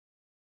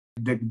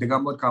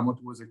Digambar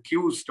Kamath was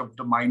accused of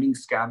the mining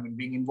scam and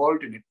being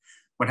involved in it.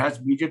 But has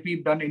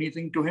BJP done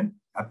anything to him?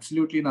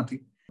 Absolutely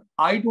nothing.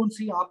 I don't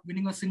see AAP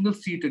winning a single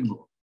seat in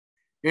Goa.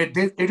 It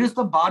is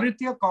the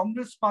Bharatiya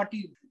Congress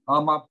Party.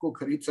 हम आपको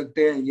खरीद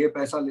सकते हैं, ये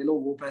पैसा ले लो,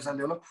 वो पैसा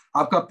ले लो,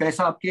 आपका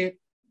पैसा आपके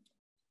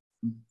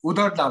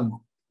उधर डाल दो.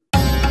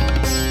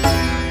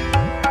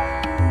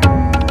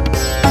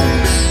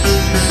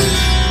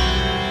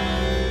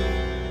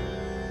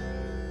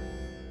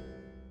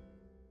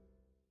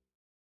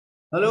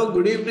 Hello,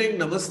 good evening,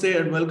 namaste,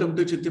 and welcome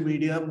to Citti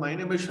Media. My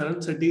name is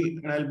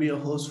Citti, and I'll be your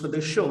host for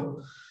this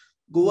show.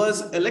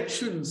 Goa's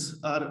elections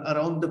are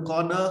around the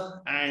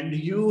corner, and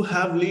you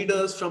have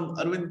leaders from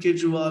Arvind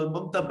Kejriwal,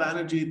 Mamata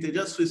Banerjee,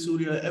 Tejasvi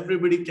Surya,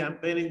 everybody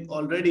campaigning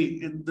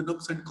already in the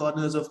nooks and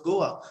corners of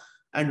Goa.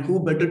 And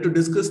who better to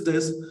discuss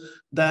this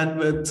than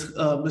with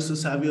Mr.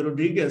 Savio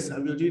Rodrigues.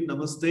 Savio ji,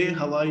 namaste.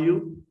 How are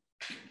you?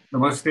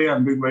 Namaste.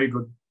 I'm doing very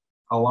good.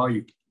 How are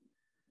you?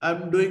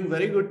 I'm doing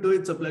very good too.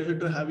 It's a pleasure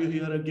to have you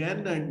here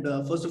again. And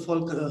first of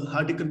all,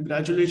 hearty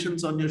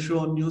congratulations on your show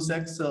on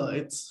NewsX.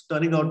 It's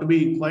turning out to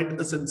be quite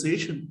a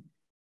sensation.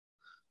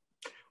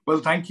 Well,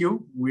 thank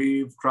you.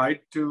 We've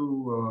tried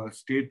to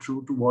stay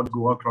true to what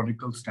Goa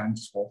Chronicle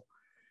stands for,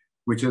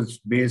 which is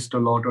based a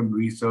lot on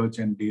research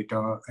and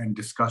data and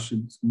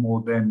discussions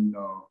more than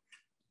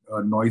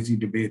noisy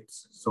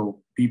debates.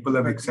 So people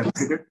have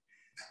accepted it.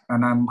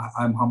 And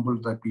I'm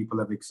humbled that people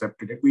have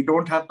accepted it. We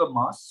don't have the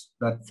mass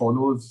that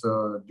follows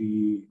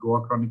the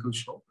Goa Chronicle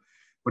show,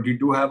 but we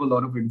do have a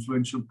lot of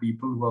influential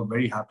people who are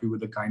very happy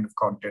with the kind of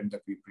content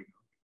that we bring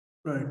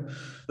out. Right.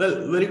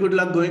 Well, very good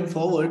luck going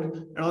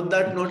forward. And on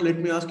that note, let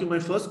me ask you my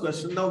first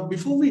question. Now,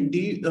 before we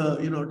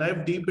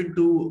dive deep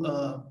into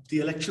the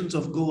elections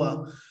of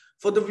Goa,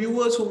 for the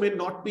viewers who may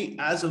not be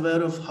as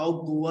aware of how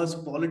Goa's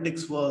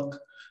politics work,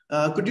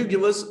 could you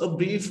give us a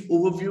brief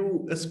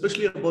overview,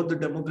 especially about the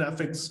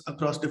demographics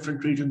across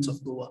different regions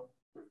of Goa?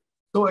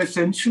 So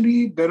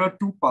essentially, there are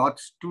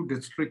two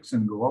districts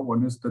in Goa.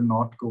 One is the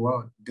North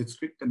Goa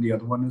district and the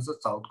other one is the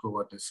South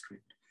Goa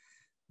district.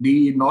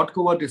 The North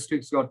Goa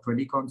district's got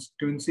 20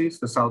 constituencies.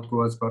 The South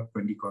Goa's got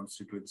 20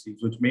 constituencies,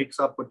 which makes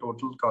up a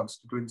total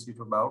constituency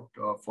of about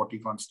 40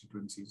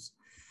 constituencies.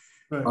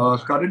 Right.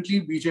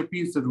 Currently,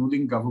 BJP is the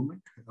ruling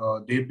government.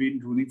 They've been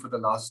ruling for the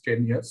last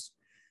 10 years.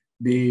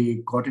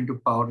 They got into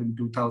power in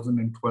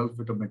 2012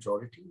 with a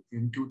majority.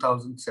 In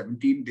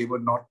 2017, they were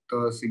not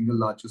the single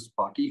largest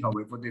party.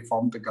 However, they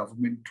formed the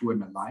government through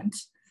an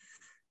alliance.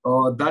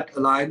 That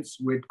alliance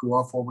with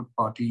Goa Forward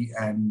Party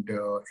and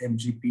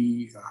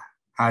MGP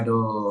had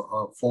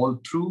a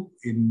fall through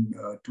in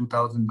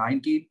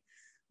 2019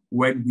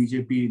 when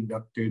BJP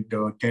inducted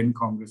 10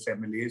 Congress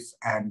MLAs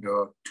and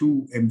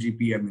 2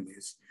 MGP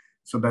MLAs,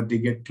 so that they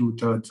get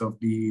 2/3 of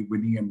the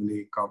winning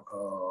MLA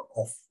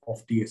of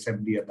the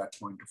assembly at that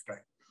point of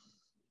time.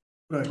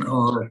 Right.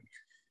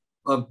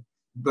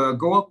 The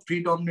Goa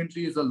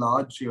predominantly is a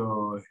large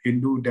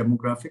Hindu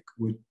demographic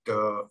with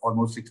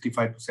almost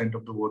 65%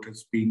 of the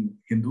voters being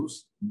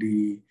Hindus,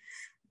 the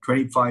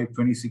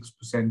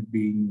 26%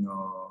 being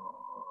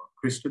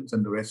Christians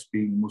and the rest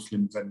being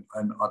Muslims and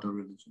other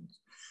religions.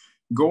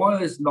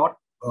 Goa is not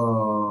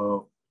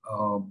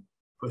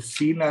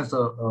seen as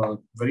a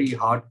very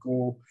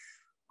hardcore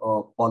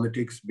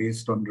politics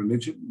based on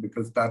religion,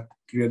 because that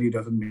really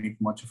doesn't make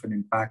much of an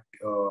impact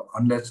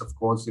unless, of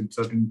course, in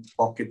certain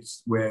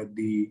pockets where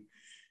the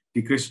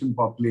Christian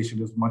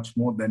population is much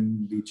more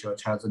than the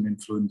church has an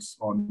influence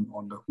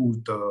on who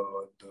the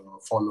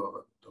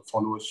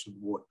followers should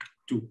vote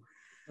to.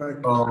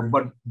 Right.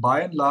 But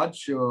by and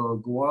large,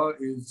 Goa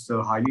is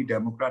highly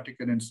democratic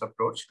in its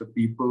approach. The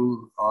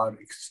people are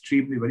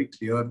extremely very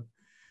clear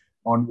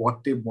on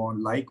what they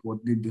want,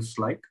 what they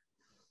dislike.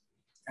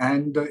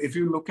 And if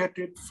you look at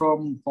it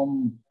from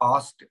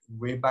past,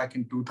 way back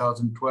in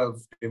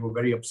 2012, they were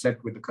very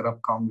upset with the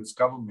corrupt Congress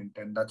government.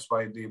 And that's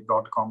why they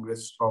brought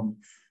Congress from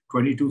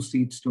 22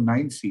 seats to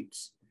 9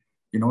 seats,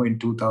 in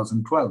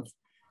 2012.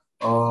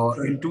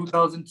 In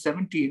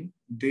 2017,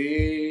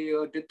 they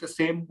did the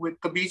same with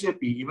the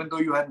BJP, even though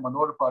you had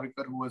Manohar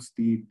Parrikar, who was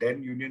the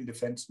then Union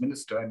Defense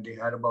Minister, and they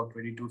had about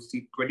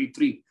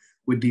 23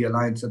 with the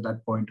alliance at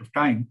that point of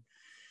time.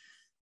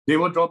 They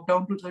were dropped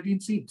down to 13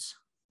 seats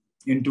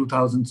in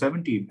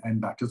 2017.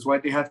 And that is why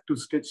they had to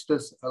stitch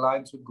this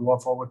alliance with Goa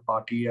Forward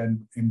Party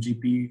and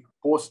MGP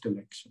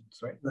post-elections,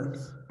 right?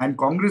 Yes. And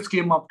Congress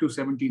came up to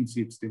 17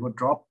 seats. They were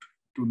dropped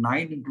to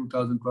 9 in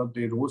 2012.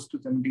 They rose to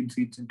 17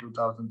 seats in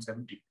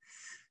 2017.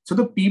 So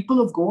the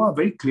people of Goa are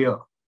very clear.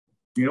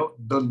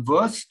 The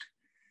worst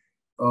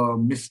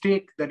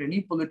mistake that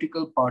any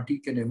political party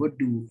can ever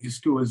do is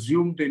to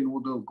assume they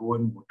know the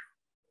Goan voter.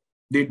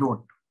 They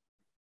don't.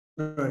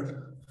 Right.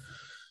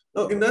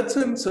 Now, in that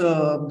sense,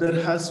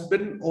 there has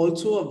been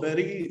also a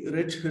very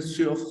rich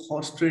history of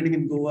horse trading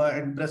in Goa,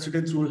 and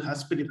precedence rule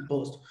has been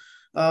imposed.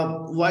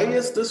 Why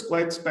is this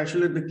quite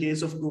special in the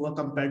case of Goa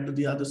compared to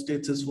the other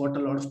states is what a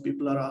lot of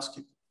people are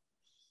asking.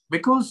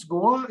 Because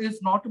Goa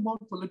is not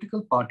about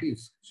political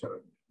parties,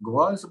 Sharon.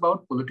 Goa is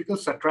about political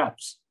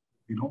satraps.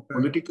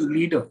 political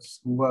leaders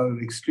who are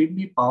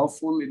extremely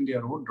powerful in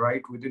their own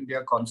right within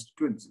their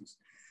constituencies.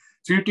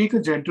 So you take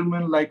a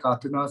gentleman like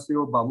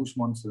Athanasio Babush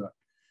Montserrat.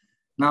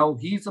 Now,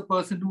 he's a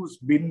person who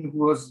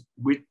was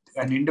with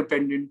an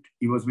independent,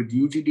 he was with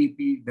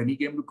UGDP, then he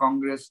came to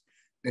Congress,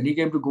 then he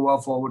came to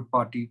Goa Forward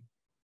Party,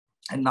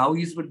 and now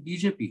he's with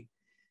BJP.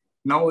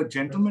 Now, a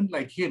gentleman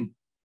like him,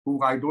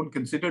 who I don't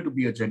consider to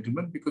be a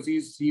gentleman because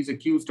he's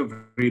accused of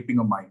raping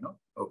a minor,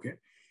 okay?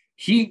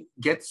 He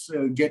gets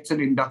an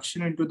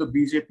induction into the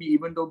BJP,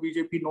 even though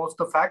BJP knows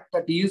the fact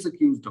that he is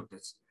accused of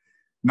this.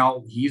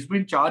 Now, he's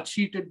been charge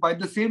sheeted by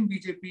the same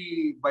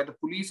BJP, by the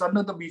police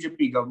under the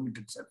BJP government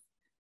itself.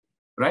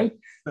 Right?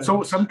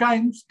 So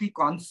sometimes the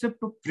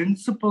concept of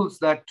principles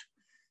that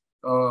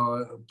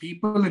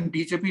people in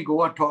BJP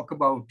Goa talk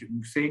about,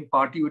 saying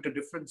party with a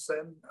difference,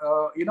 and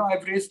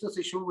I've raised this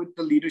issue with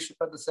the leadership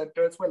at the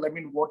center as well. I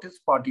mean, what is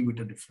party with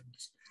a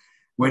difference?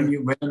 When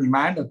a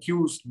man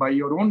accused by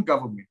your own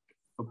government,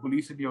 the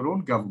police in your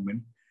own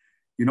government,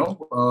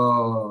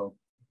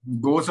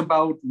 goes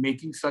about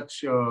making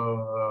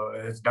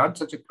has done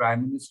such a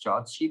crime and is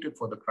charge sheeted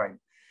for the crime.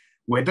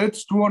 Whether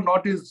it's true or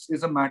not is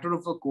a matter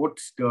of the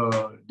court's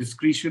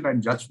discretion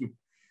and judgment.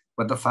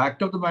 But the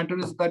fact of the matter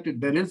is that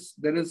there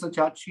is a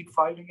charge sheet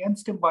filed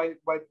against him by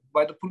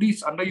the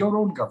police under your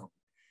own government.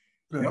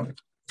 Right.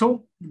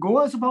 So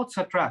Goa is about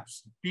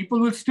satraps. People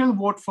will still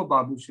vote for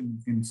Babush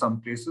in some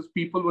places.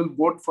 People will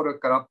vote for a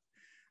corrupt,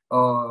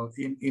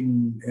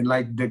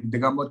 like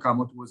Digambar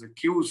Kamath was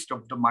accused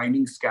of the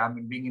mining scam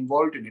and being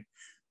involved in it.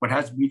 But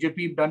has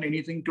BJP done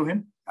anything to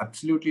him?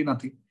 Absolutely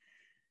nothing.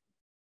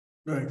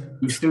 Right.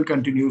 He still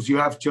continues. You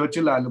have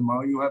Churchill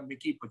Alama, you have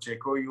Mickey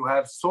Pacheco, you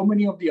have so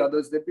many of the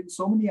others. There have been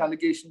so many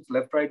allegations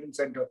left, right, and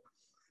center.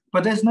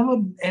 But there's never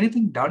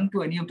anything done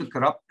to any of the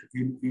corrupt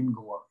in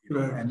Goa.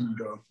 Right.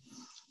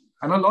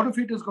 And a lot of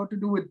it has got to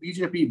do with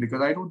BJP,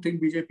 because I don't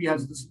think BJP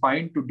has the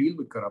spine to deal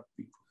with corrupt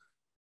people.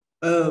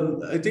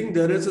 I think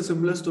there is a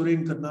similar story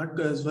in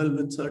Karnataka as well,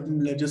 with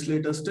certain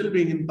legislators still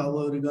being in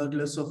power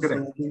regardless of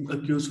being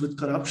accused with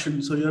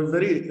corruption. So you're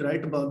very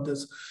right about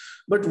this.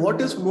 But what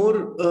is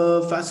more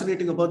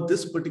fascinating about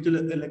this particular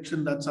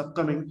election that's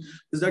upcoming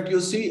is that you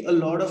see a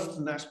lot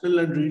of national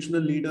and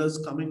regional leaders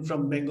coming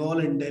from Bengal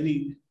and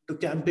Delhi to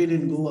campaign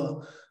in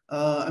Goa.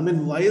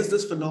 Why is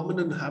this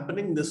phenomenon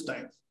happening this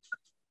time?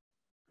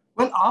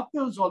 Well, AAP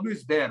was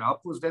always there. AAP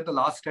was there the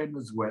last time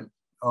as well.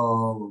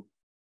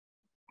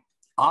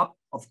 AAP,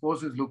 of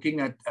course, is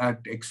looking at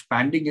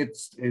expanding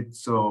its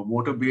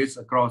voter base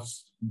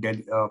across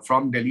Delhi,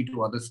 from Delhi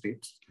to other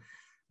states.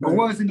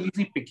 Goa is an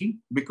easy picking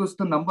because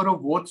the number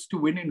of votes to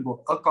win in Goa,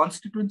 a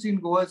constituency in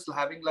Goa is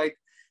having like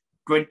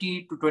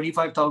 20 to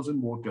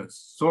 25,000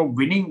 voters. So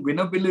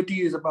winnability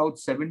is about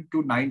 7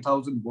 to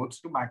 9,000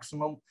 votes to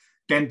maximum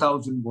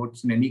 10,000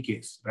 votes in any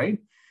case, right?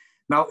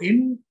 Now,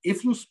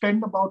 if you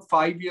spend about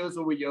 5 years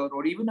over a year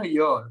or even a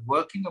year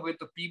working with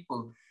the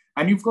people,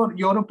 and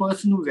you're a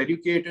person who's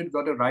educated,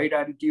 got a right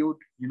attitude,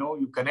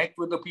 you connect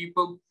with the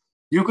people,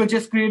 you could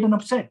just create an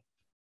upset.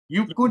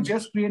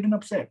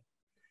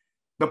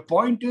 The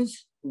point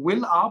is,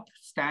 will AAP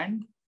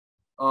stand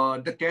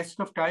the test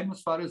of time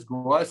as far as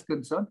Goa is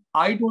concerned?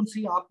 I don't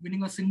see AAP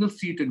winning a single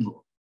seat in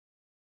Goa.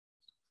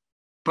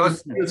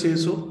 Personally. You say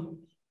so?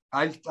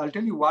 I'll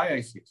tell you why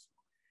I say so.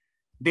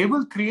 They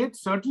will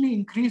certainly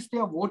increase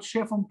their vote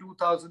share from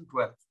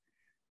 2012,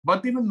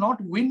 but they will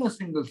not win a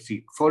single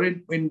seat. For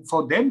them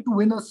to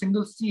win a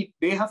single seat,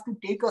 they have to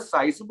take a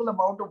sizable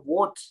amount of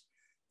votes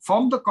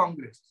from the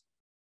Congress.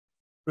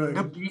 Right.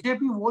 The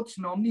BJP votes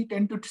normally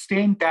tend to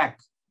stay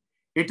intact.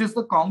 It is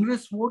the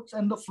Congress votes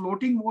and the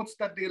floating votes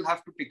that they'll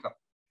have to pick up.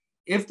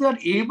 If they're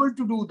able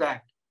to do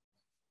that,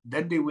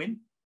 then they win.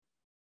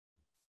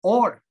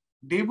 Or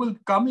they will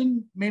come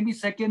in maybe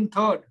second,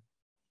 third,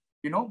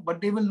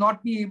 but they will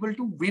not be able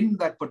to win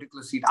that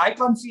particular seat. I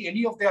can't see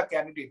any of their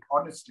candidate,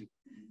 honestly,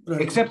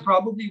 except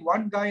probably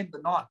one guy in the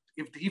north.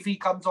 If he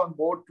comes on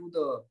board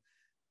to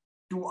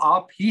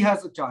AAP, he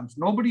has a chance.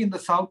 Nobody in the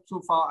south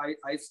so far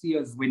I see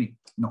as winning.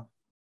 No.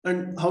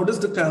 And how does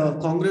the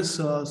Congress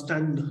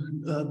stand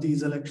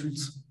these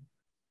elections?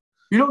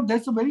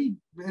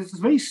 It's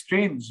very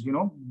strange,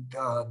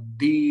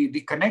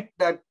 the connect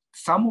that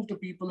some of the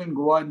people in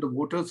Goa and the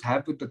voters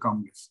have with the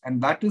Congress.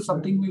 And that is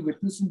something we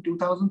witnessed in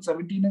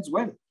 2017 as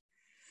well.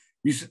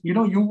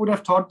 You would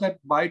have thought that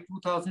by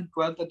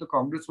 2012 that the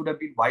Congress would have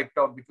been wiped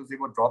out because they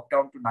were dropped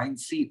down to 9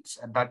 seats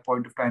at that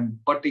point of time,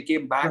 but they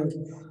came back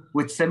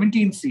with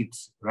 17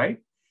 seats, right?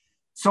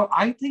 So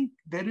I think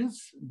there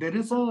is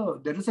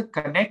a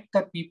connect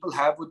that people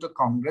have with the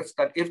Congress,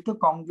 that if the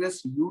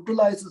Congress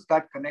utilizes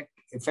that connect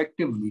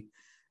effectively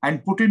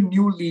and put in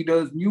new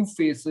leaders, new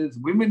faces,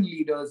 women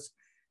leaders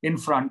in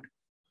front,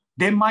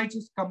 they might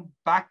just come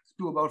back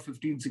to about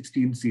 15,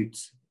 16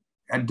 seats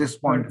at this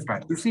point of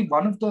time. You see,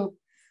 one of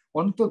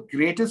the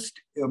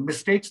greatest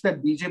mistakes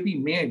that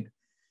BJP made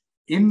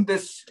in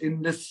this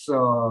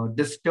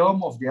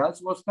term of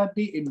theirs was that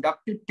they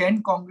inducted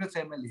 10 Congress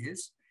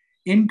MLAs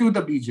into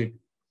the BJP.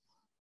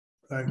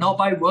 Right. Now,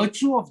 by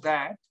virtue of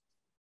that,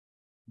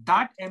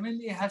 that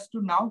MLA has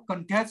to now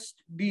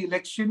contest the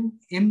election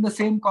in the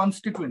same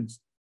constituency,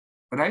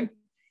 right?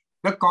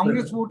 The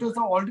Congress voters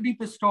are already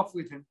pissed off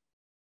with him.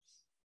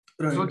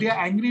 Right. So they are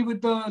angry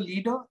with the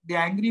leader, they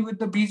are angry with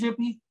the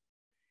BJP.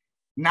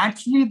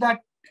 Naturally, that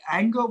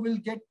anger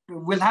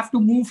will have to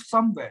move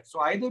somewhere. So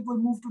either it will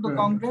move to the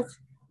Congress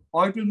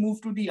or it will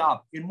move to the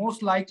AAP. In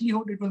most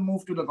likelihood, it will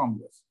move to the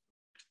Congress.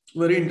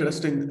 Very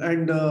interesting.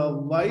 And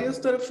why is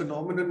there a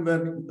phenomenon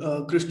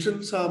where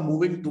Christians are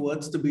moving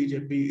towards the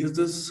BJP? Is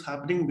this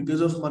happening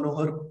because of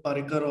Manohar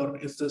Parrikar, or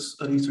is this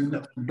a recent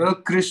development? The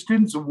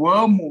Christians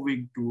were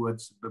moving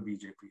towards the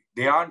BJP.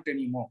 They aren't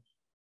anymore.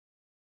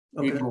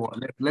 Okay.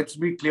 Let's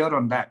be clear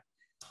on that.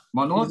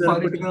 Manohar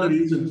Parrikar,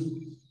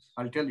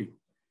 I'll tell you,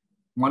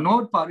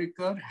 Manohar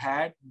Parrikar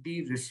had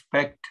the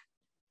respect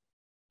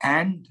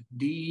and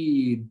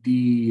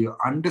the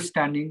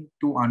understanding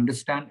to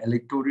understand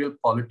electoral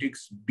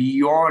politics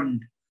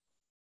beyond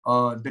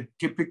the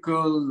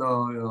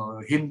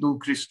typical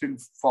Hindu-Christian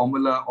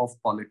formula of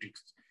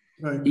politics.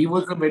 Right. He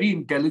was a very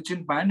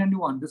intelligent man, and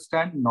you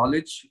understand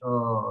knowledge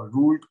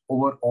ruled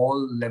over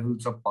all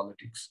levels of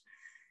politics.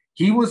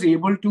 He was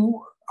able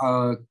to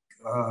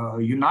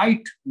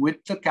unite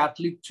with the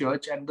Catholic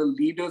Church and the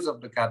leaders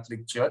of the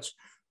Catholic Church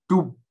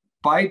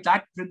by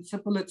that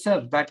principle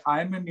itself, that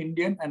I'm an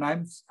Indian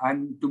and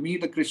to me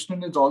the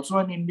Christian is also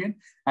an Indian,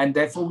 and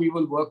therefore we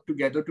will work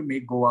together to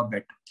make Goa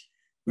better.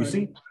 You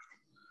see,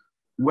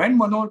 when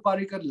Manohar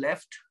Parrikar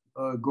left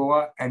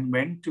Goa and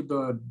went to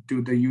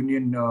the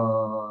Union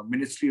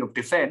Ministry of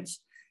Defense,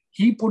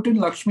 he put in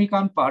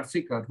Lakshmikant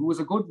Parrikar, who was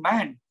a good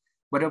man,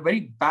 but a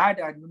very bad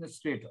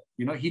administrator.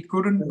 You know, he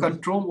couldn't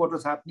control what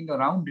was happening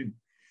around him.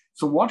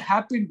 So what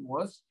happened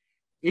was,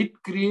 it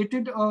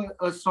created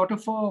a sort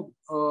of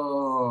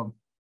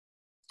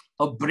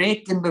a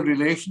break in the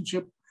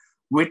relationship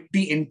with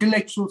the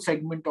intellectual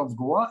segment of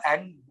Goa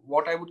and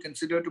what I would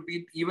consider to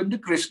be even the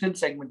Christian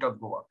segment of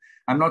Goa.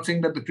 I'm not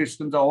saying that the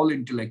Christians are all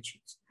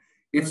intellectuals.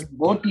 It's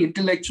both the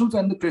intellectuals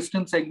and the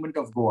Christian segment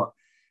of Goa.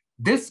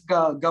 This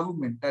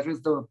government, that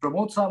is the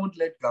Pramod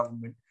Sawant-led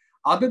government,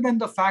 other than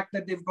the fact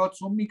that they've got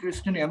so many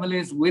Christian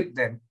MLAs with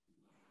them,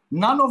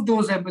 none of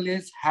those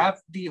MLAs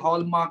have the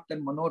hallmark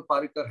that Manohar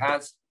Parrikar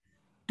has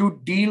to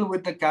deal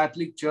with the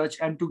Catholic Church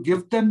and to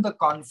give them the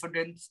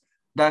confidence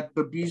that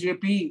the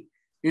BJP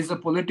is a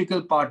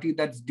political party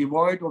that's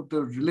devoid of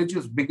the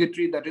religious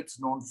bigotry that it's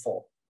known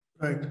for.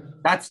 Right.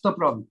 That's the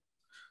problem.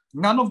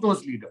 None of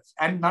those leaders,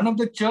 and none of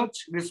the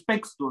church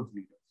respects those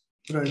leaders.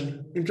 Right.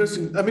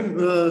 Interesting. I mean,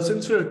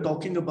 since we're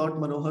talking about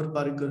Manohar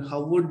Parrikar,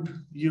 how would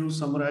you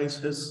summarize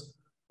his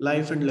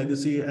life and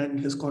legacy and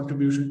his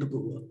contribution to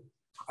Goa?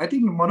 I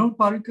think Manohar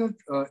Parrikar,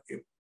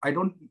 I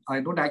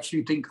don't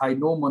actually think I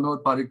know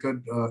Manohar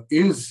Parrikar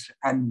is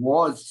and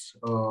was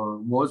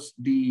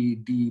the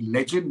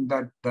legend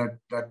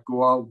that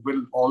Goa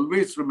will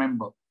always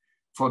remember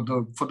for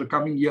the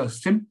coming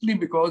years, simply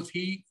because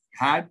he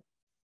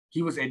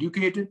was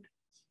educated,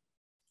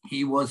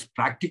 he was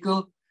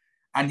practical,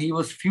 and he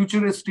was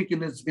futuristic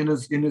in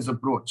his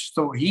approach.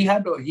 So he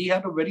had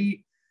a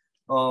very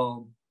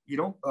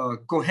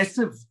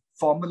cohesive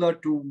formula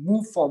to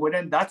move forward,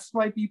 and that's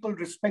why people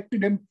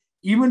respected him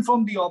even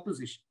from the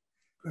opposition.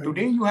 Right.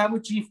 Today you have a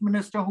chief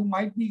minister who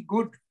might be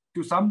good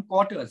to some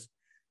quarters,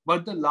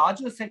 but the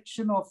larger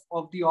section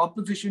of the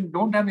opposition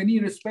don't have any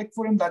respect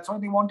for him. That's why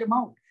they want him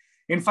out.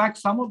 In fact,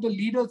 some of the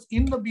leaders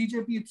in the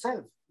BJP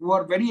itself, who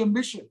are very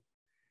ambitious,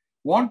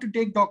 want to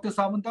take Dr.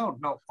 Sawant out.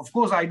 Now, of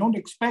course, I don't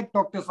expect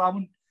Dr.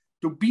 Sawant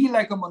to be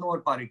like a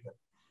Manohar Parrikar.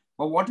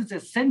 But what is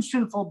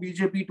essential for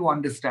BJP to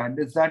understand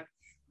is that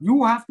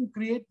you have to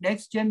create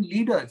next-gen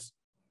leaders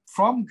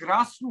from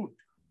grassroots,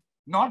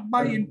 not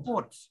by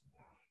imports.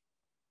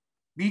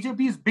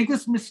 BJP's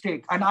biggest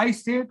mistake, and I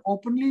say it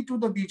openly to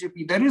the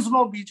BJP, there is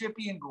no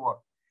BJP in Goa.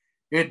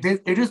 It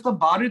is the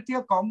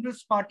Bharatiya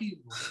Congress Party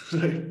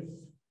in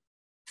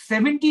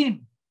Goa.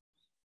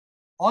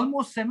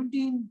 Almost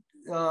 17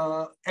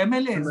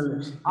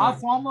 MLAs are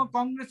former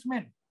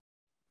congressmen.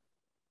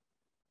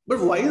 But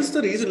why is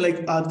the reason?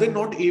 Like, are they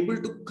not able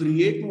to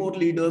create more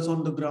leaders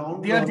on the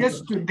ground?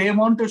 They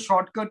want a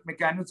shortcut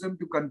mechanism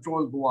to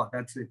control Goa.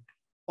 That's it.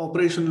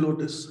 Operation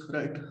Lotus,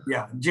 right?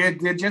 Yeah,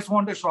 they just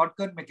want a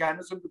shortcut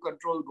mechanism to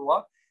control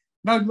Goa.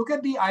 Now, look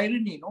at the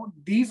irony. No,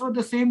 these were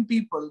the same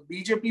people.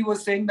 BJP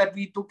was saying that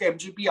we took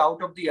MGP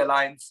out of the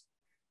alliance,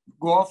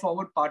 Goa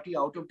Forward Party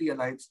out of the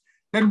alliance.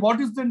 Then what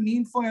is the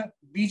need for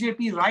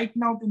BJP right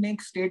now to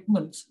make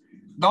statements?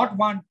 Not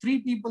one, 3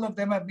 people of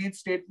them have made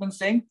statements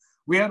saying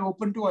we are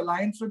open to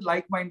alliance with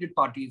like-minded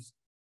parties.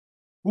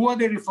 Who are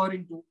they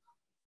referring to?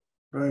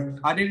 Right.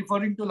 Are they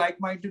referring to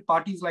like-minded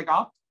parties like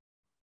AAP,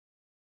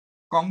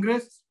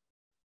 Congress,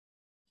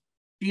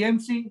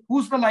 TMC?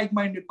 Who's the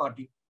like-minded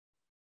party?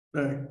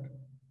 Right.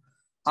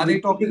 Are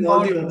they talking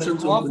about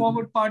Goa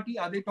Forward Party?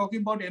 Are they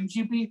talking about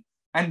MGP?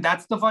 And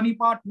that's the funny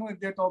part. No, if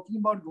they're talking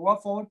about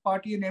Goa Forward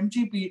Party and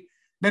MGP,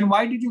 then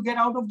why did you get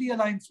out of the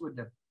alliance with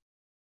them?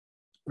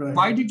 Right.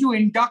 Why did you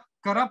induct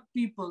corrupt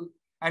people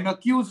and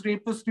accuse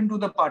rapists into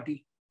the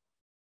party?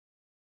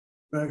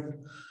 Right.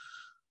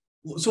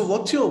 So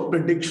what's your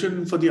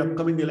prediction for the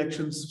upcoming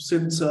elections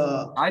since...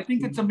 I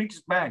think it's a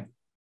mixed bag.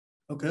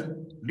 Okay.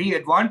 The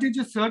advantage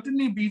is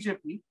certainly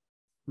BJP.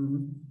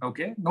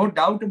 Okay, no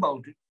doubt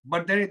about it.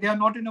 But they are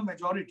not in a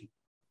majority.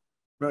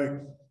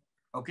 Right.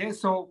 Okay,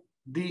 so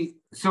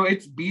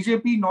it's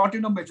BJP not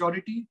in a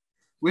majority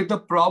with the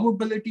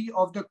probability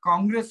of the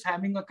Congress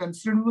having a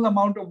considerable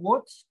amount of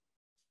votes,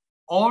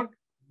 or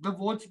the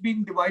votes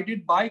being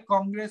divided by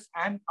Congress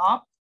and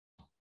AAP,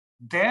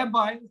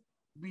 thereby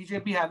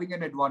BJP having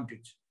an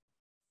advantage.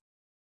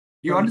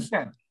 You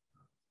understand?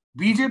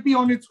 BJP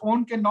on its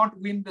own cannot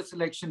win this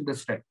election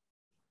this time.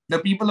 The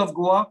people of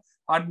Goa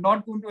are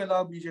not going to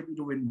allow BJP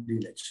to win the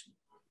election.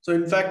 So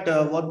in fact,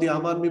 what the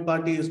Aam Aadmi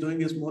Party is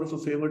doing is more of a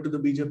favor to the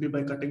BJP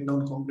by cutting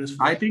down Congress.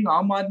 I think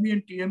Aam Aadmi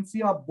and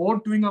TMC are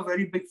both doing a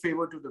very big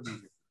favor to the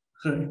BJP.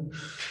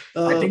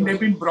 Right. I think they've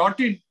been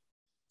brought in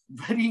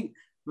very,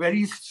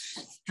 very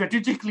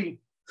strategically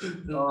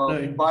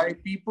by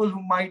people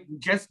who might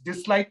just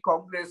dislike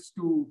Congress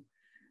to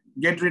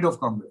get rid of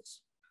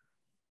Congress.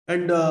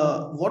 And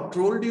what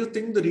role do you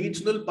think the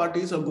regional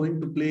parties are going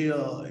to play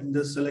in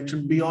this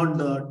election beyond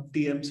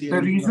TMC?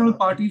 The regional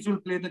parties will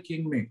play the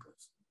kingmakers.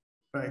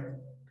 Right.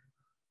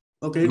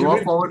 Okay.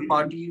 Goa Forward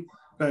Party,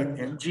 right.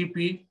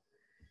 MGP,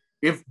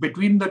 if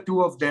between the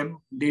two of them,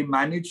 they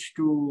manage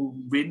to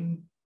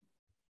win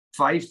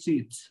 5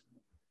 seats,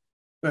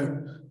 right,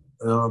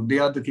 they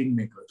are the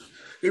kingmakers.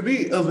 It'll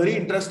be a very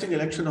interesting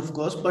election, of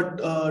course, but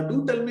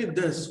do tell me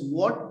this,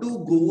 what do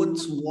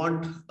Goans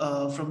want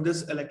from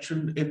this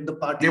election in the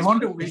party? They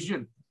want a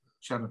vision,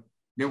 Sharan.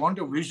 They want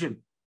a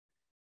vision.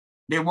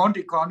 They want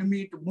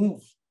economy to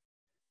move.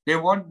 They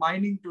want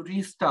mining to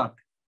restart.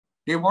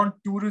 They want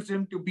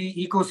tourism to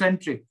be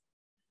eco-centric.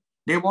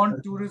 They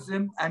want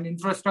tourism and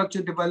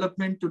infrastructure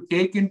development to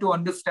take into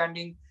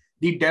understanding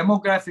the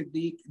demographic,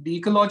 the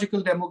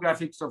ecological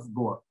demographics of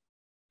Goa.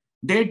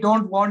 They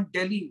don't want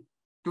Delhi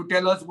to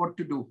tell us what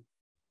to do.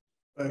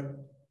 Right.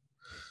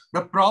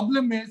 The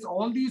problem is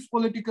all these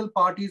political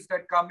parties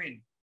that come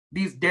in,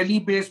 these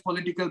Delhi-based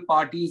political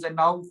parties, and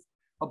now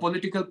a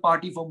political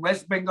party from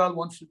West Bengal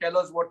wants to tell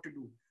us what to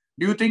do.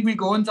 Do you think we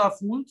Goans are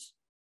fools?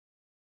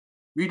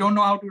 We don't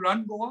know how to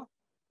run Goa?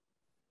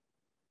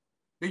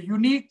 The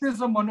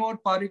uniqueness of Manohar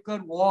Parrikar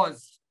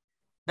was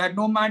that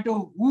no matter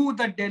who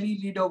the Delhi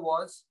leader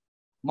was,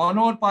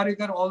 Manohar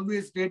Parrikar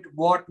always did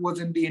what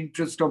was in the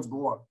interest of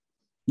Goa,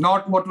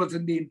 not what was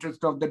in the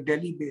interest of the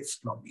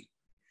Delhi-based lobby.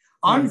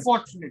 Right.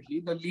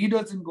 Unfortunately, the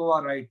leaders in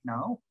Goa right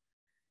now,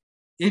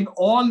 in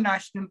all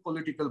national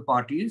political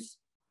parties,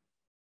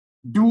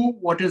 do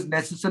what is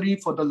necessary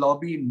for the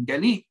lobby in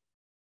Delhi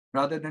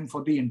rather than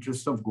for the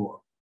interests of Goa.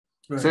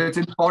 Right. So it's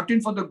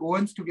important for the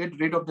Goans to get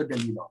rid of the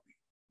Delhi lobby.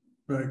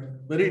 Right.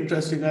 Very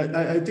interesting.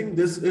 I think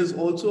this is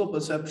also a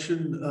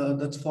perception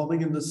that's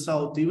forming in the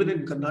South, even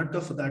in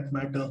Karnataka for that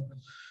matter.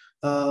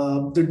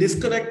 The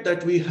disconnect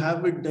that we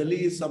have with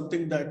Delhi is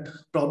something that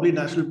probably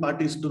national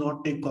parties do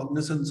not take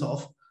cognizance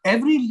of.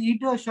 Every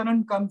leader,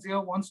 Sharan, comes here,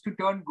 wants to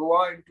turn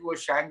Goa into a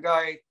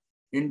Shanghai,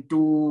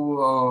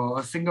 into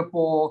a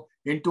Singapore,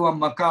 into a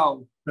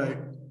Macau. Right.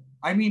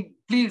 I mean,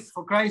 please,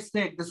 for Christ's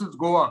sake, this is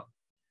Goa.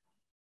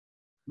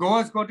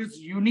 Goa's got its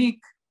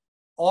unique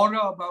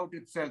aura about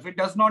itself. It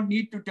does not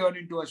need to turn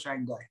into a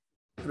Shanghai.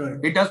 Right.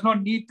 It does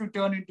not need to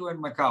turn into a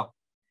Macau.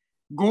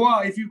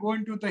 Goa, if you go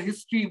into the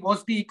history,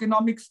 was the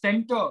economic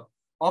center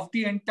of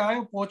the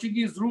entire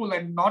Portuguese rule.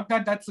 And not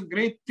that that's a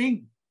great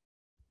thing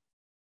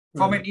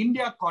from an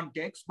India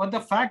context, but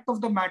the fact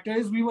of the matter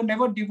is we were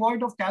never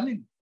devoid of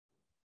talent.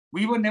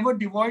 We were never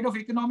devoid of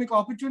economic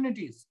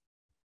opportunities.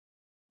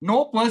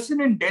 No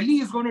person in Delhi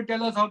is going to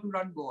tell us how to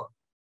run Goa.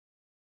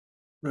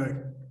 Right.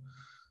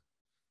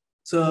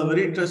 So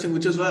very interesting,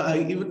 which is why I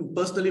even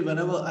personally,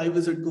 whenever I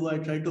visit Goa, I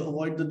try to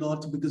avoid the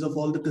north because of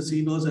all the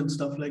casinos and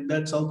stuff like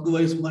that. South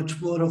Goa is much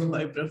more of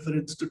my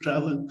preference to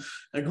travel.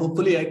 And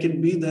hopefully I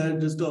can be there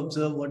just to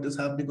observe what is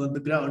happening on the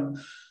ground.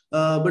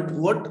 But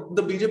what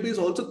the BJP is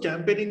also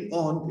campaigning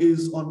on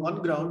is on one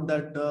ground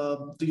that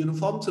the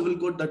uniform civil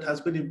code that has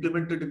been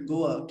implemented in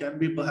Goa can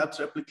be perhaps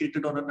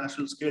replicated on a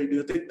national scale. Do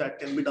you think that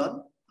can be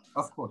done?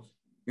 Of course,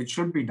 it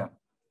should be done.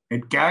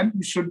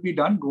 It should be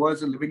done. Goa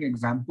is a living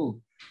example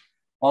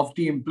of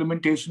the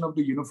implementation of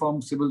the Uniform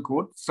Civil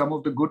Code, some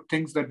of the good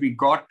things that we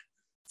got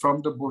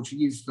from the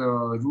Portuguese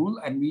rule,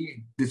 and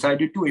we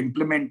decided to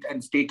implement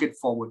and take it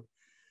forward.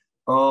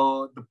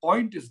 The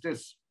point is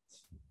this.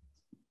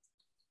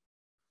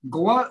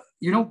 Goa,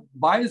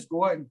 why is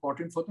Goa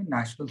important for the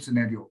national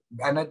scenario?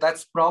 And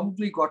that's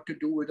probably got to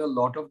do with a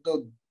lot of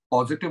the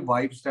positive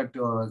vibes that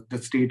the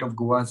state of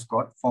Goa has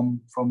got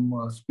from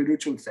a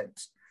spiritual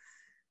sense.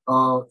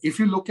 If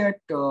you look at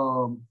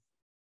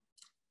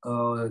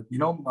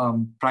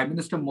Prime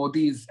Minister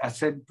Modi's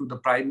ascent to the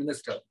Prime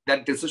Minister,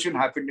 that decision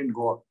happened in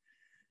Goa.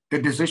 The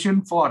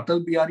decision for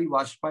Atal Bihari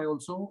Vajpayee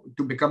also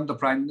to become the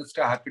Prime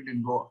Minister happened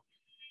in Goa,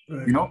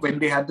 right. When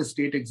they had the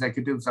state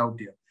executives out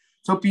here.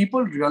 So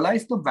people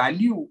realize the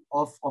value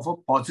of a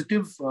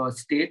positive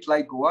state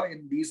like Goa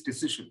in these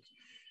decisions.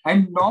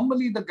 And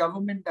normally the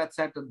government that's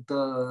at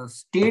the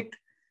state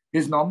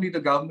is normally the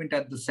government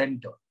at the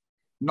center,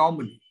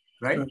 normally,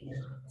 right?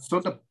 So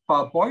the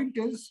point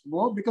is,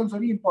 Goa becomes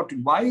very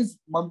important. Why is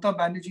Mamata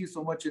Banerjee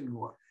so much in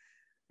Goa?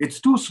 It's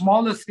too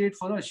small a state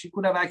for her. She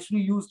could have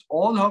actually used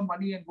all her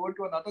money and go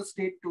to another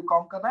state to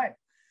conquer that.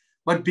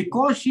 But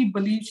because she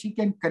believes she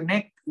can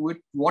connect with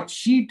what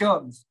she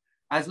terms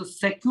as a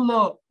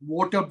secular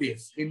voter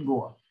base in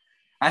Goa,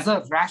 as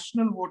a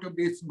rational voter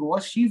base in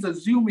Goa, she's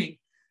assuming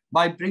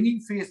by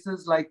bringing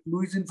faces like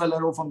Luisin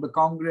Fallero from the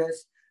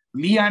Congress,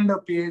 Leander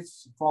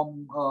Pace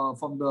from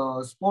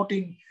the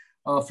sporting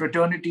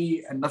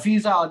fraternity, and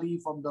Nafisa Ali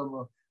from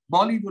the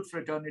Bollywood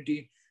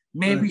fraternity,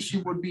 maybe she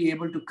would be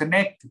able to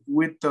connect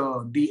with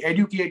the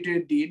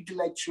educated, the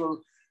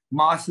intellectual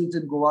masses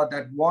in Goa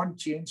that want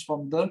change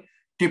from the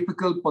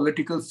typical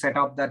political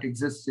setup that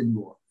exists in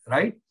Goa,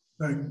 right?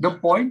 The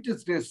point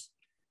is this: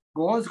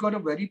 Goa's got a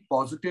very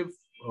positive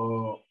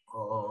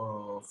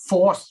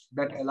force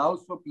that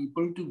allows for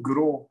people to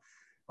grow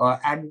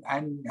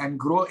and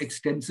grow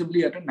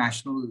extensively at a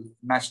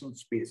national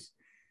space.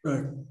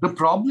 The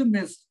problem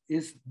is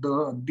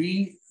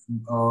the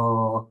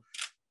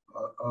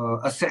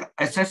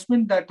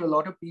assessment that a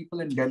lot of people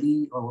in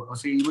Delhi, or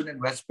say even in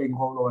West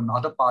Bengal or in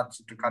other parts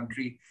of the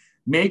country,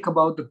 make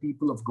about the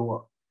people of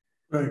Goa.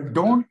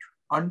 Don't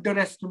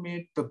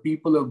underestimate the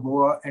people of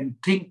Goa and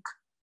think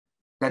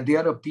that they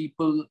are a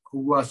people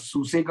who are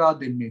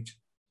susegad in nature.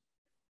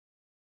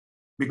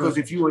 Because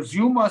if you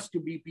assume us to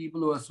be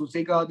people who are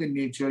susegad in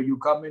nature, you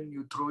come in,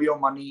 you throw your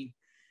money,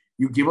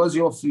 you give us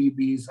your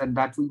freebies, and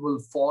that we will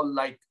fall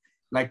like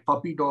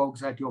puppy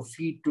dogs at your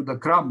feet to the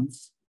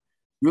crumbs,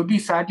 you'll be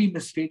sadly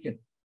mistaken.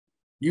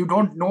 You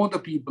don't know the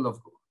people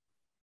of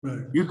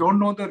Goa. You don't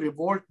know the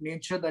revolt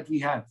nature that we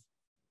have.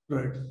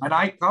 And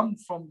I come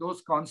from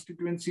those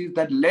constituencies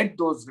that led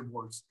those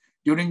revolts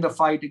during the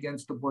fight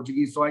against the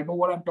Portuguese. So I know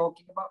what I'm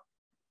talking about.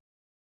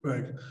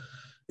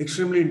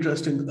 Extremely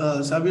interesting.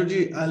 Savio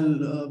ji,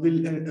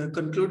 we'll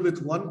conclude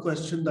with one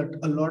question that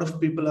a lot of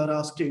people are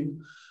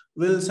asking.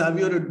 Will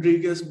Savio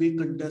Rodrigues be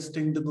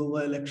contesting the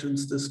Goa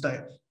elections this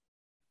time?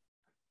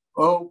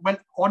 Well,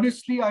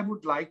 honestly, I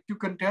would like to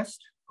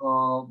contest,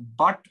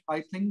 but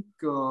I think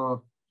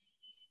the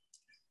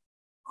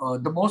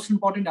most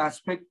important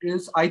aspect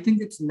is I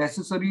think it's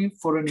necessary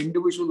for an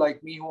individual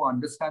like me who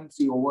understands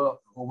the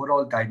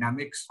overall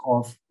dynamics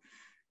of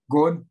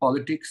Goan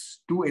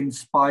politics to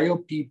inspire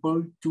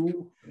people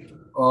to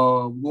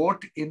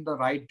vote in the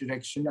right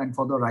direction and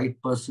for the right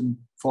person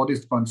for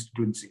this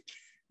constituency,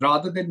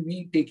 rather than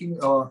me taking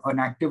an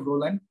active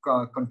role and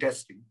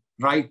contesting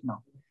right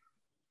now.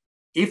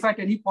 If at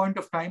any point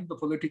of time the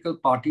political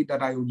party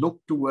that I look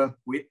to work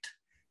with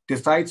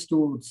decides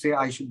to say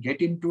I should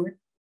get into it,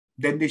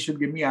 then they should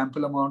give me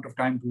ample amount of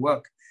time to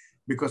work,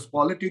 because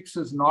politics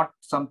is not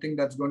something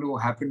that's going to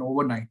happen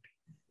overnight.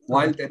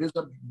 While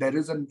there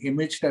is an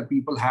image that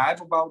people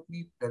have about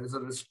me, there is a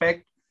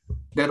respect.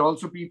 There are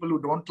also people who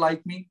don't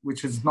like me,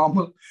 which is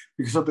normal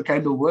because of the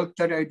kind of work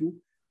that I do.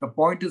 The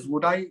point is,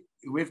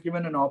 if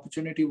given an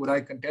opportunity, would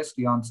I contest?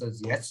 The answer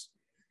is yes.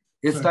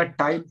 Is that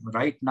time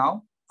right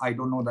now? I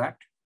don't know that.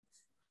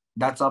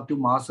 That's up to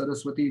Ma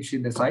Saraswati if she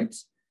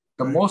decides.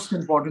 The most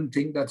important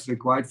thing that's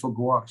required for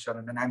Goa,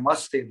 Sharan, and I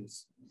must say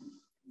this,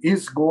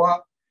 is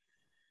Goa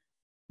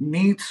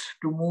needs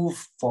to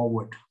move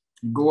forward.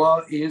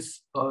 Goa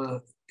is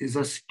a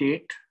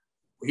state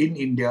in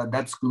India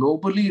that's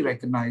globally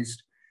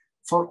recognized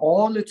for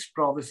all its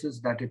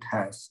provinces that it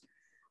has.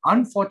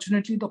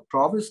 Unfortunately, the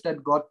province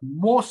that got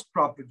most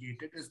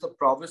propagated is the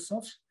province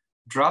of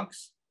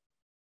drugs,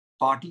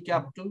 party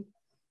capital,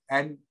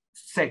 and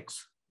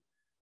sex.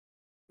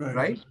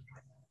 Right?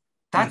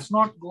 That's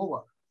not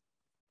Goa.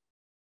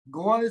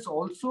 Goa is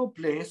also a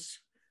place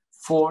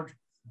for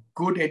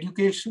good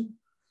education,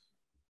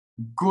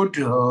 good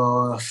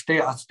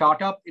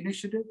startup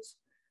initiatives,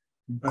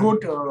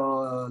 good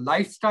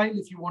lifestyle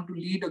if you want to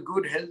lead a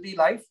good, healthy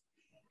life.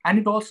 And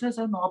it also has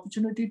an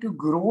opportunity to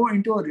grow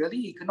into a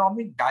really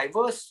economic,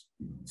 diverse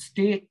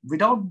state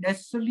without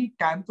necessarily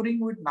tampering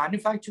with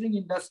manufacturing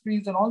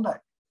industries and all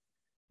that.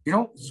 You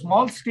know,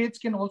 small states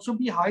can also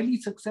be highly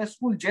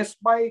successful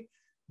just by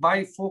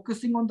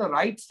focusing on the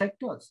right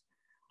sectors.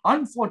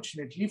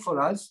 Unfortunately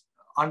for us,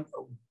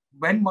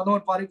 when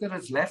Manohar Parrikar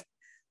has left,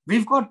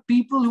 we've got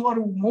people who are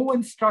more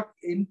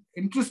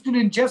interested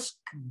in just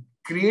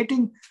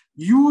creating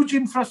huge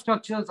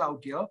infrastructures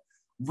out here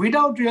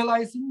without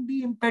realizing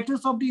the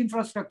impetus of the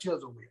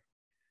infrastructures over here.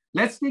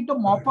 Let's take the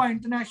Mopa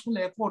International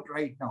Airport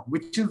right now,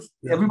 which is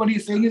everybody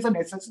is saying is a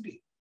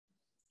necessity.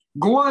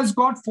 Goa has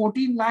got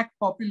 14 lakh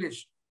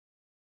population.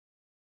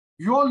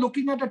 You're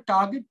looking at a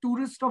target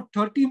tourist of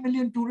 30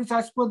 million tourists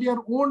as per their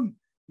own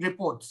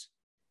reports.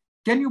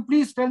 Can you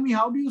please tell me,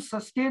 how do you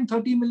sustain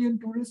 30 million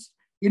tourists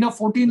in a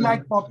 14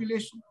 lakh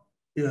population?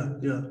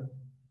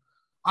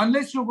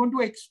 Unless you're going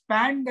to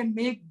expand and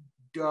make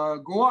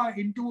Goa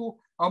into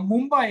a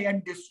Mumbai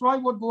and destroy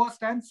what Goa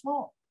stands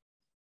for.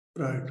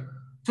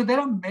 So there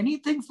are many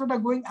things that are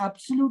going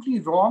absolutely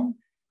wrong.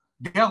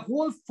 Their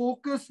whole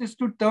focus is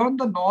to turn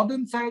the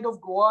northern side of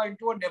Goa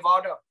into a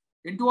Nevada,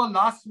 into a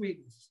Las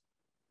Vegas.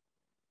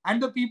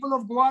 And the people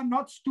of Goa are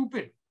not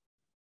stupid.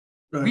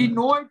 Right. We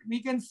know it,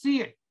 we can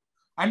see it.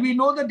 And we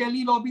know the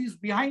Delhi lobby is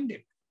behind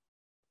it.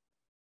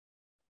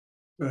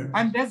 Right.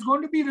 And there's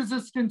going to be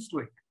resistance to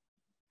it.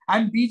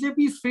 And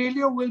BJP's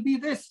failure will be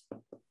this,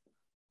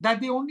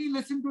 that they only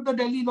listen to the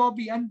Delhi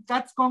lobby. And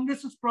that's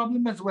Congress's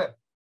problem as well.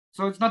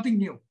 So it's nothing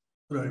new.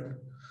 Right.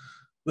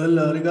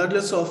 Well,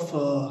 regardless of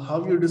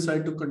how you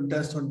decide to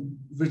contest, on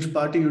which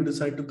party you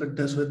decide to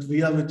contest with,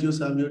 we are with you,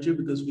 Savioji,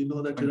 because we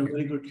know that you're a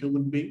very good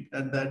human being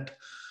and that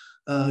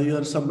you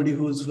are somebody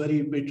who is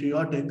very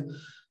patriotic.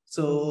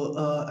 So,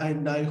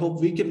 and I hope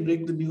we can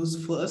break the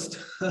news first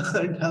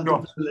and have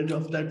the privilege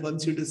of that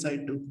once you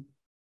decide to.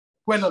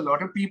 Well, a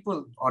lot of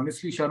people,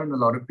 honestly, Sharon, a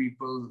lot of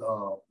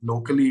people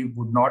locally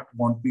would not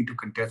want me to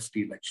contest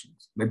the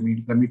elections. Let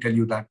me tell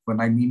you that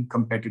when I mean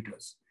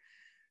competitors.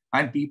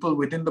 And people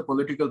within the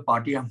political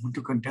party I want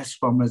to contest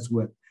from as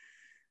well.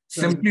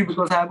 Simply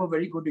because I have a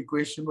very good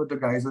equation with the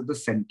guys at the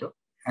center.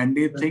 And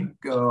they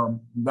think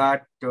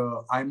that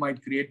I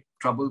might create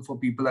trouble for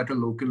people at a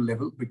local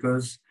level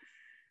because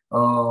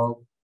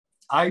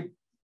I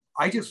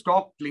just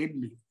talk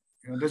plainly.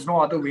 You know, there's no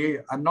other way.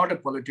 I'm not a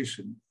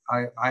politician.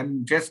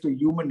 I'm just a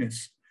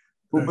humanist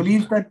who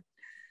believes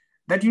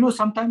that, you know,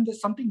 sometimes there's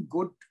something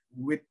good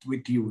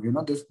with you. You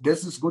know, there's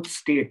this good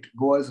state.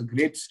 Goa is a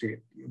great state.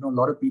 You know, a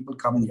lot of people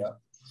come here.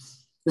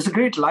 It's a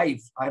great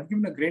life. I've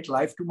given a great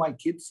life to my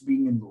kids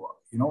being in Goa.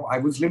 You know, I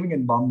was living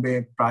in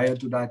Bombay prior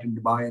to that, in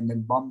Dubai, and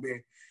then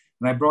Bombay.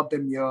 And I brought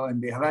them here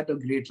and they have had a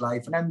great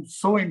life. And I'm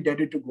so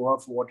indebted to Goa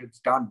for what it's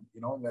done.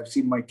 You know, I've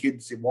seen my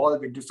kids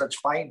evolve into such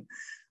fine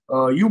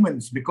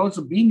humans because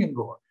of being in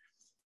Goa.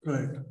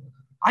 Right.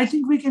 I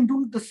think we can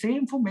do the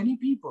same for many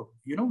people.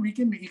 You know, we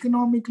can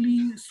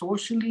economically,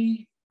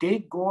 socially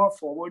take Goa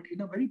forward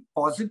in a very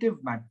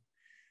positive manner.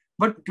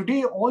 But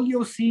today, all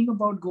you're seeing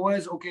about Goa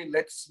is, okay,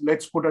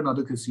 let's put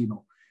another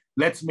casino.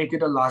 Let's make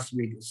it a Las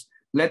Vegas.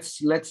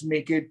 Let's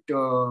make it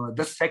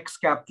the sex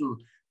capital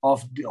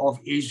of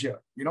Asia.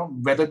 You know,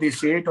 whether they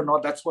say it or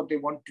not, that's what they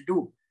want to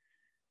do.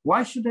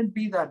 Why shouldn't it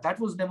be that? That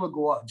was never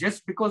Goa.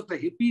 Just because the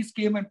hippies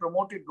came and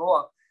promoted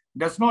Goa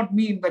does not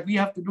mean that we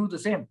have to do the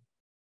same.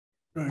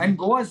 Right. And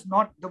Goa is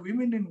not, the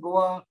women in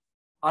Goa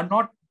are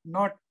not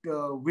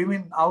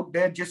women out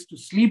there just to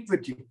sleep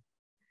with you.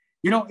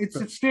 You know, it's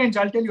strange.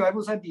 I'll tell you, I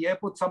was at the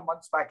airport some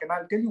months back, and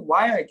I'll tell you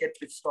why I get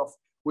pissed off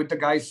with the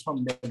guys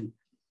from Delhi.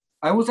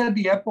 I was at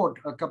the airport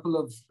a couple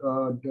of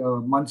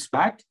months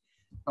back,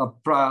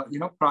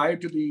 prior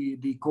to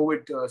the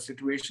COVID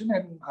situation,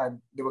 and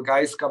there were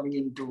guys coming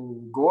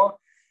into Goa,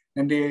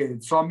 and they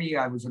saw me.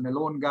 I was an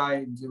alone guy,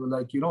 and they were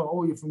like, you know,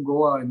 oh, you're from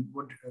Goa, and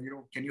what, you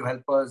know, can you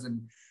help us?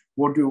 And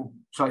so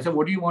I said,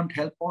 what do you want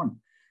help on?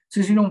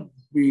 Says, you know,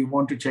 we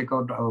want to check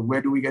out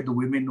where do we get the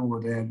women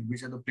over there, and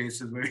which are the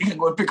places where we can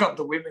go and pick up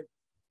the women.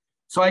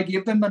 So I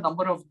gave them the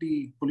number of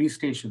the police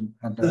station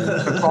and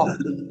the cop.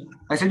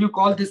 I said, you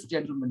call this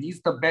gentleman.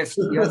 He's the best.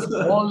 He has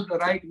all the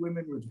right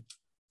women with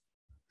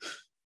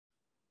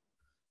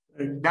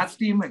him. That's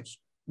the image.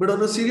 But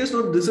on a serious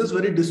note, this is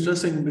very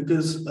distressing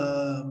because,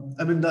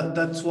 I mean,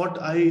 that's what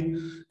I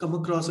come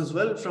across as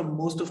well from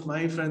most of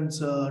my friends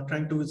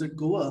trying to visit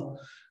Goa.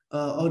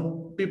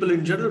 Or people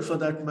in general for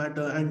that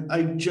matter. And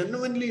I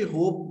genuinely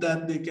hope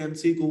that they can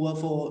see Goa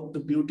for the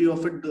beauty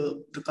of it,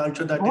 the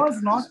culture that Goa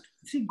is not,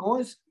 see,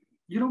 Goa is,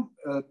 you know,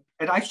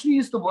 it actually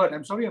is the word.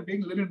 I'm sorry, I'm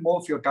taking a little more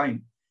of your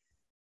time.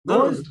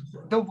 Goa is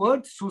the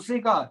word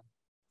Susegad,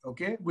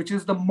 okay, which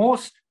is the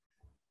most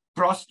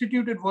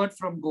prostituted word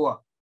from Goa,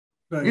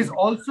 is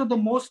also the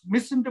most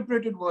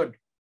misinterpreted word.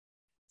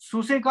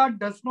 Susegad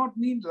does not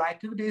mean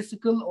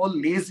lackadaisical or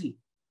lazy.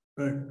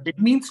 It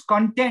means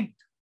content.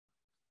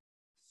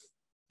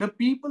 The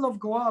people of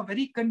Goa are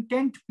very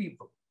content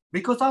people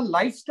because our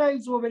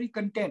lifestyles were very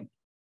content.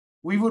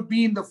 We would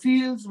be in the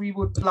fields, we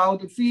would plow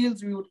the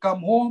fields, we would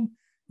come home,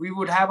 we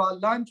would have our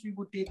lunch, we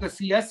would take a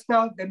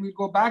siesta, then we'd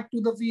go back to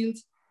the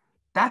fields.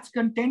 That's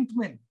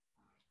contentment.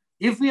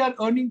 If we are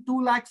earning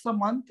 2 lakhs a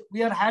month,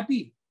 we are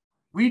happy.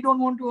 We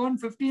don't want to earn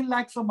 15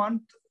 lakhs a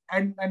month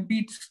and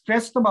be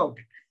stressed about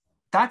it.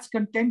 That's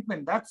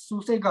contentment. That's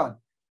Susegad.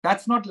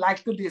 That's not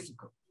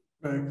lackadaisical.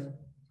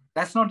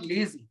 That's not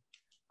lazy.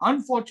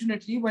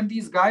 Unfortunately, when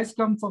these guys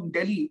come from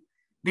Delhi,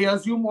 they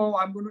assume, oh,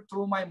 I'm going to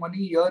throw my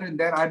money here and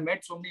there. I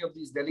met so many of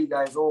these Delhi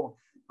guys. Oh,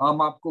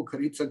 हम आपको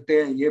खरीद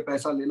सकते हैं, ये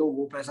पैसा ले लो,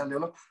 वो पैसा ले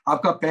लो,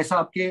 आपका पैसा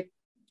आपके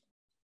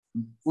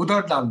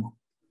उधर डाल दो.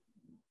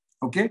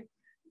 Okay,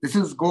 this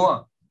is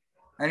Goa,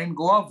 and in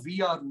Goa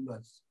we are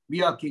rulers,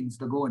 we are kings,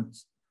 the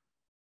Goans.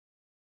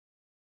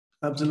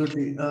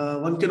 Absolutely,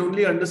 one can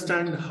only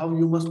understand how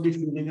you must be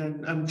feeling,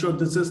 and I'm sure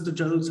this is the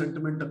general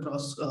sentiment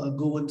across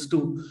Goans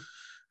too.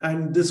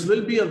 And this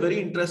will be a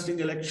very interesting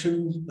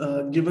election,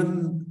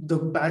 given the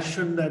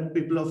passion that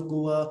people of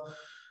Goa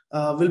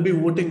will be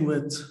voting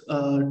with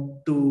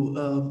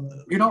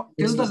you know,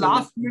 till the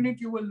last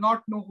minute, you will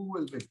not know who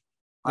will win.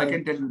 I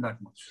can tell you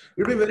that much.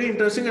 It will be very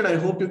interesting, and I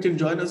hope you can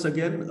join us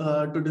again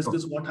to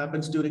discuss what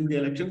happens during the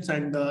elections.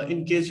 And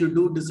in case you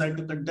do decide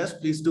to contest,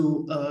 please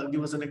do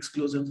give us an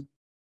exclusive.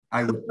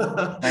 I would.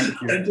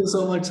 Thank you. Thank you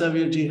so much,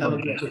 Savio ji. Have a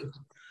Okay. good day.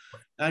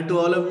 And to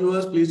all of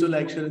viewers, please do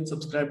like, share, and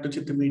subscribe to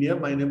Citti Media.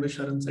 My name is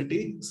Sharan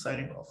Sethi,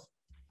 signing off.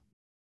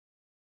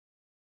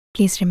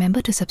 Please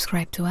remember to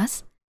subscribe to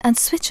us and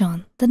switch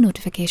on the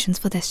notifications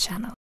for this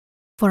channel.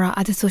 For our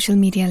other social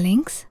media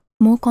links,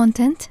 more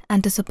content,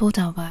 and to support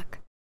our work,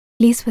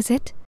 please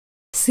visit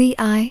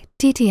citti.net.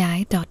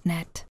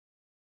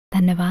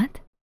 Dhanyavad.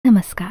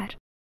 Namaskar.